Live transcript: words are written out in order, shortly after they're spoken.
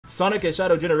Sonic and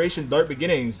Shadow Generation Dark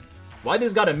Beginnings. Why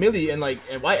this got a milli and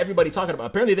why everybody talking about?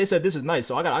 Apparently they said this is nice,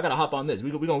 so I gotta hop on this. We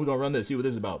gonna run this, see what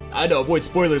this is about. I had to avoid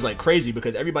spoilers like crazy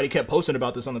because everybody kept posting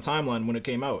about this on the timeline when it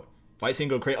came out. Fight scene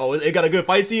go crazy. Oh, it got a good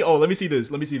fight scene. Oh, let me see this.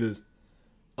 Let me see this.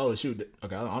 Oh shoot.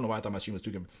 Okay, I don't know why I thought my stream was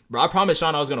too good. Bro, I promised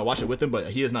Sean I was gonna watch it with him,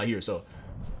 but he is not here, so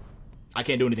I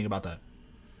can't do anything about that.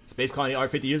 Space Colony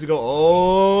art 50 years ago.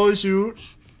 Oh shoot.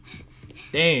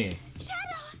 Dang. Shadow,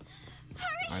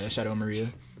 hurry. All right, that's Shadow and Maria.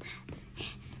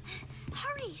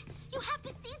 Hurry, you have to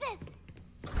see this.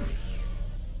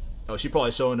 Oh, she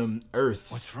probably showing him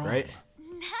Earth. What's wrong? Right?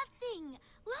 Nothing.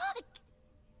 Look.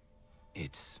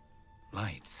 It's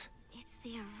lights. It's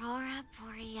the Aurora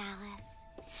Borealis.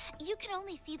 You can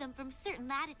only see them from certain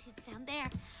latitudes down there,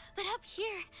 but up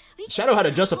here, we can Shadow had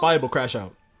a justifiable crash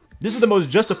out. This is the most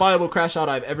justifiable crash out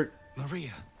I've ever.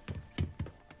 Maria.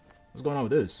 What's going on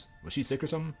with this? Was she sick or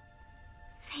something?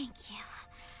 Thank you.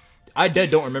 I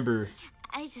don't remember.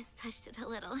 I just pushed it a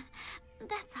little.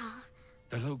 That's all.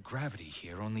 The low gravity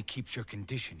here only keeps your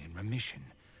condition in remission.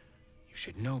 You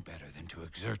should know better than to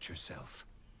exert yourself.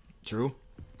 True.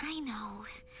 I know.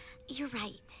 You're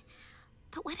right.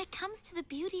 But when it comes to the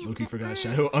beauty of Loki the forgot Earth,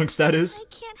 Shadow Unk status. I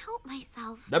can't help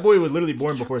myself. That boy was literally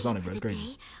born I can't before wait Sonic, for bro. It's the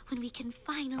crazy. day when we can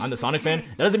finally I'm the Sonic fan.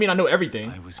 return. That doesn't mean I know everything.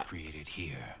 I was created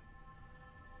here.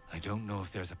 I don't know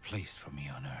if there's a place for me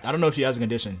on Earth. I don't know if she has a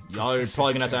condition. Y'all are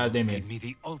probably gonna have to ask Made Damien. me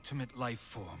the ultimate life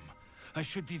form. I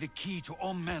should be the key to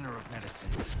all manner of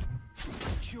medicines,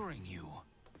 curing you.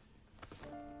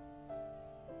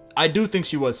 I do think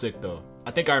she was sick though.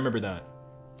 I think I remember that.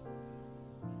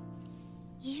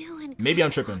 You and Maybe I'm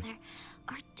tripping. Grandfather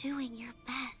are doing your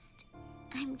best.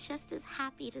 I'm just as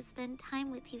happy to spend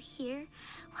time with you here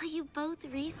while you both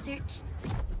research.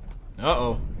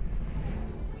 Uh-oh.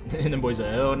 And them boys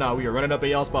said, hell no, we are running up at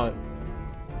y'all spot.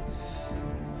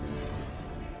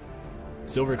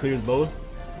 Silver clears both.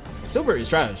 Silver is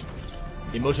trash.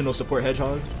 Emotional support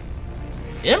hedgehog.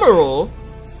 Emerald?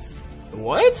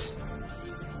 What?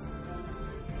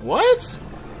 What?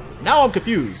 Now I'm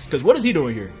confused, because what is he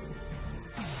doing here?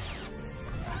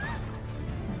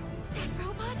 That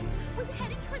robot was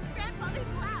heading towards Grandfather's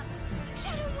lab.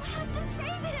 Shadow, you have to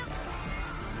save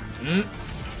him.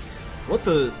 What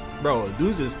the... Bro,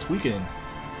 dudes is tweaking.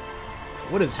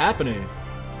 What is happening?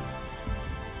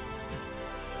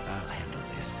 I'll handle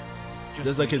this. Just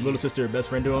That's like his wait little here. sister, best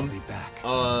friend to I'll him. be back.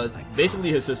 I Basically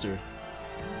his promise. sister.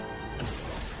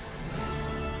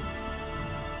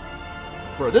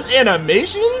 Bro, this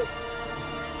animation? You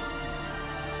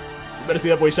better see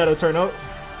that boy Shadow turn up.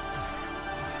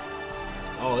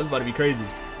 Oh, this is about to be crazy.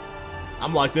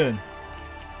 I'm locked in.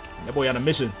 That boy on a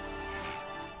mission.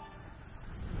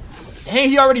 Dang,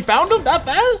 he already found him that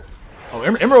fast? Oh,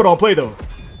 Emerald don't play though.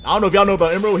 I don't know if y'all know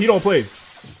about Emerald. He don't play.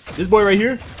 This boy right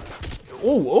here.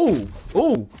 Oh,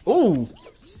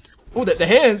 the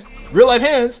hands. Real life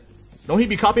hands. Don't he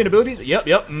be copying abilities? Yep.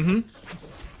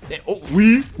 Oh,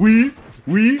 we.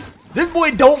 This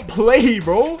boy don't play,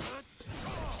 bro.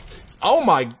 Oh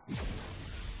my.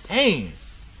 Dang.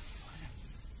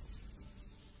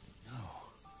 No.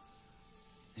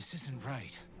 This isn't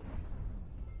right.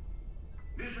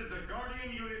 This is the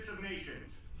Guardian Units of Nations.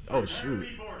 Oh, Prepare to shoot.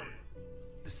 be boarded.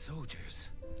 The soldiers.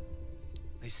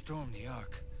 They storm the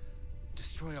Ark.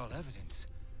 Destroy all evidence.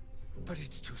 But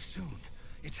it's too soon.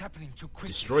 It's happening too quickly.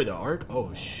 Destroy the Ark?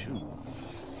 Oh, shoot.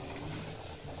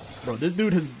 Bro, this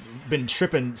dude has been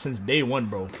tripping since day one,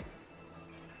 bro.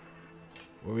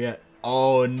 Where we at?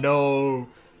 Oh, no.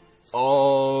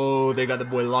 Oh, they got the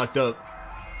boy locked up.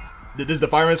 This is the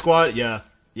firing squad? Yeah.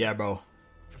 Yeah, bro.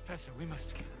 Professor, we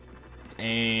must...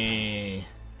 And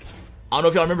I don't know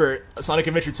if y'all remember Sonic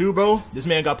Adventure 2, bro. This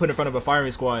man got put in front of a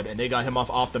firing squad, and they got him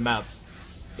off the map.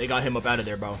 They got him up out of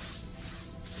there, bro.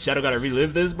 Shadow gotta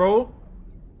relive this, bro.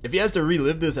 If he has to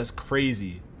relive this, that's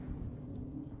crazy.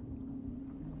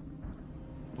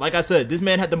 Like I said, this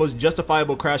man had the most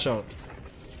justifiable crash out.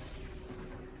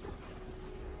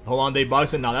 Hold on, they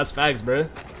boxing? Nah, that's facts, bro.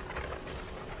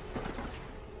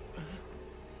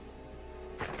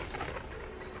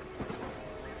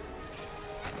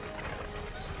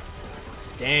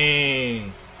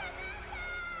 Dang.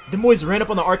 The boys ran up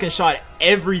on the Ark and shot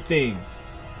everything,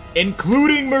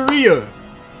 including Maria.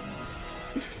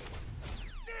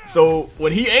 So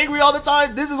when he angry all the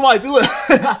time, this is why. See, look.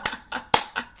 That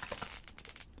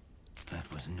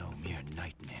was no mere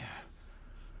nightmare.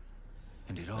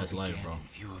 And it all That's began life, bro. in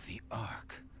view of the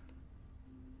Ark.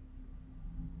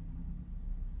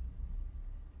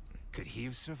 Could he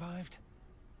have survived?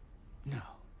 No.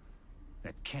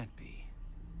 That can't be.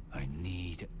 I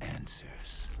need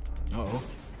answers. Uh-oh.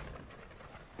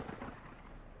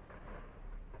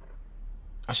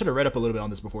 I should have read up a little bit on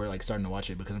this before like starting to watch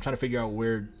it because I'm trying to figure out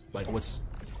where like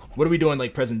what are we doing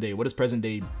like present day? What is present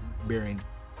day bearing?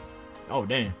 Oh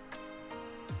dang.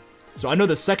 So I know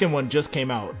the second one just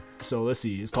came out. So let's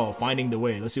see. It's called Finding the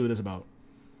Way. Let's see what this is about.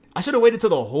 I should have waited till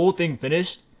the whole thing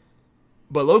finished.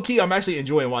 But low key, I'm actually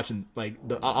enjoying watching like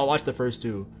I'll watch the first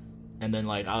two, and then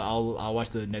like I'll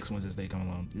watch the next ones as they come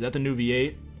along. Is that the new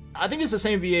V8? I think it's the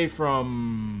same VA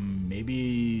from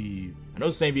maybe I know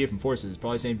it's the same VA from Forces,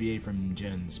 probably the same VA from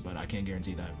Gens, but I can't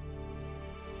guarantee that.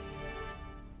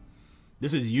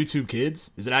 This is YouTube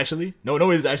Kids? Is it actually? No,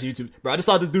 it's actually YouTube. Bro, I just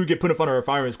saw this dude get put in front of a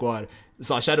firing squad. I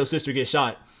saw Shadow's sister get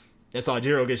shot. I saw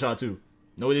Jiro get shot too.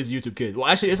 No, it is YouTube Kids. Well,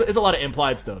 actually, it's a lot of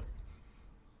implied stuff.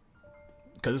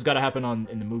 Because it's got to happen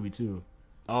in the movie too.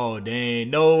 Oh, dang.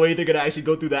 No way they're going to actually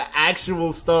go through the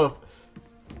actual stuff.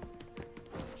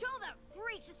 Tell that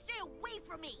freak to stay away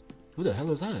from me. Who the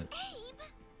hell is that? Abe.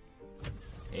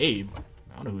 Abe?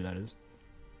 I don't know who that is.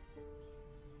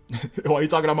 Why are you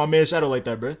talking about my man Shadow like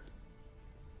that, bruh?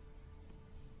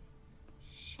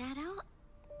 Shadow?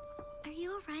 Are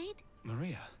you alright?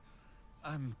 Maria,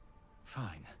 I'm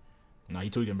fine. Nah, you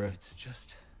tweaking, bruh. It's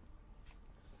just...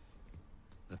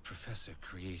 the professor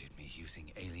created me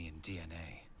using alien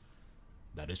DNA.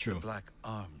 That is true. Black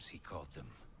arms, he called them.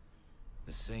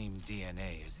 The same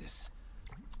DNA as this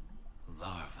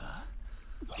larva.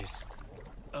 This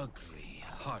ugly,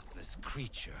 heartless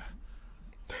creature.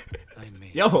 I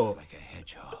made Yo. it look like a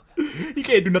hedgehog. You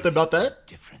can't do nothing about that.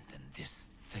 Different than this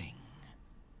thing.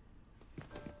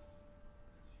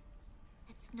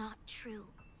 It's not true.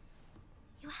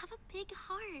 You have a big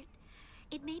heart.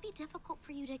 It may be difficult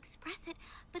for you to express it,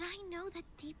 but I know that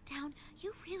deep down,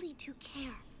 you really do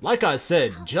care. Like I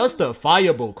said,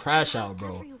 justifiable crash out,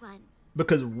 bro. Everyone.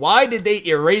 Because why did they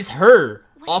erase her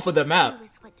off of the map? You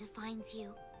is what defines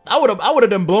you. I would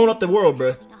have done blown up the world,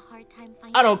 bruh. Having a hard time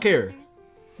finding I don't care. answers?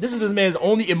 This is this man's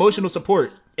only emotional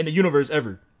support in the universe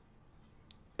ever.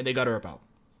 And they got her up out.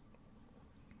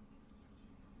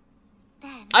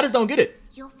 Then I just don't get it.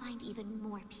 you'll find even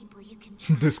more people you can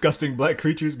trust. Disgusting black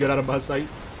creatures, get out of my sight.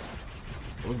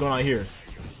 What's going on here?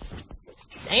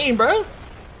 Dang, bro.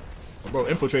 Oh, bro,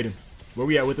 infiltrating. Where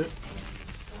we at with it?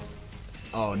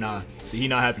 Oh, nah. See, he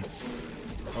not happy.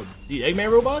 Oh, the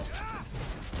Eggman robots?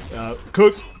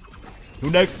 Cooked. Who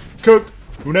next? Cooked.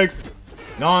 Who next?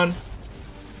 Gone.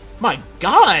 My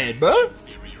God, bro.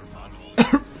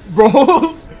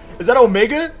 Bro, is that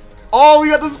Omega? Oh, we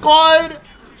got the squad.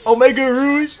 Omega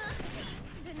Rouge.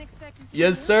 Didn't expect to see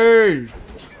Yes, sir.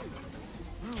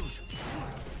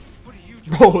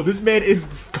 Bro, this man is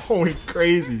going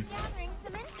crazy.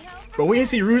 Bro, we didn't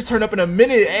see Rouge turn up in a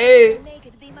minute. Hey. Make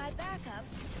it be my backup.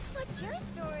 What's your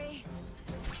story?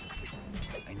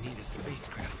 I need a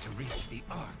spacecraft to reach the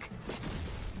Ark.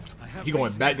 I have He going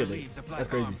reason back to good, like, believe the Black that's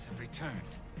crazy. Arms have returned.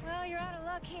 Well, you're out of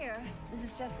luck here. This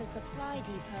is just a supply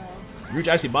depot. Rouge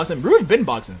actually boxing. Rouge been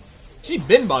boxing. She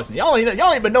been boxing. Y'all ain't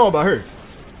even know about her.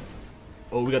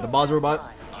 Oh, we got the boss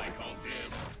robot.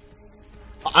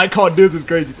 I called dibs is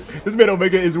crazy. This man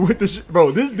Omega is with the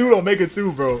bro. This dude Omega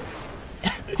too, bro.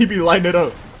 He be lighting it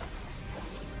up.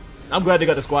 I'm glad they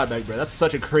got the squad back, bro. That's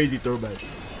such a crazy throwback.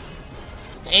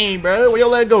 Dang, bro, where your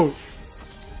leg go?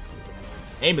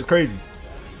 Aim is crazy.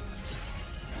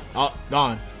 Oh,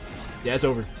 gone. Yeah, it's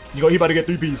over. He about to get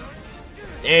 3-piece.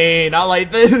 Dang, not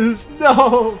like this.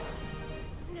 No.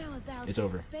 Now about It's the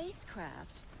over.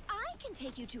 spacecraft. I can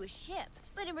take you to a ship,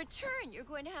 but in return, you're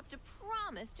going to have to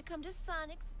promise to come to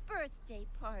Sonic's birthday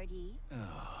party.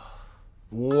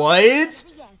 What?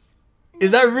 Yes.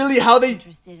 Is that really how they...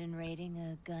 Interested in raiding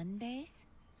a gun base?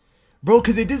 Bro,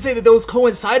 because they did say that those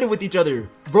coincided with each other.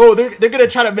 Bro, they're gonna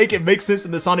try to make it make sense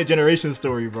in the Sonic Generation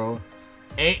story, bro.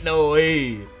 Ain't no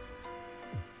way.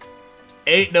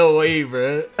 Ain't no way,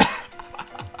 bro.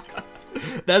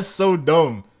 That's so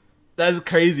dumb. That's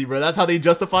crazy, bro. That's how they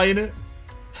justifying it?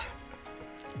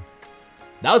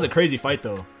 That was a crazy fight,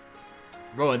 though.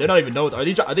 Bro, they don't even know. Are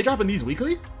they dropping these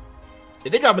weekly?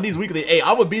 If they dropping these weekly, hey,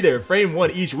 I would be there frame 1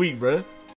 each week, bro.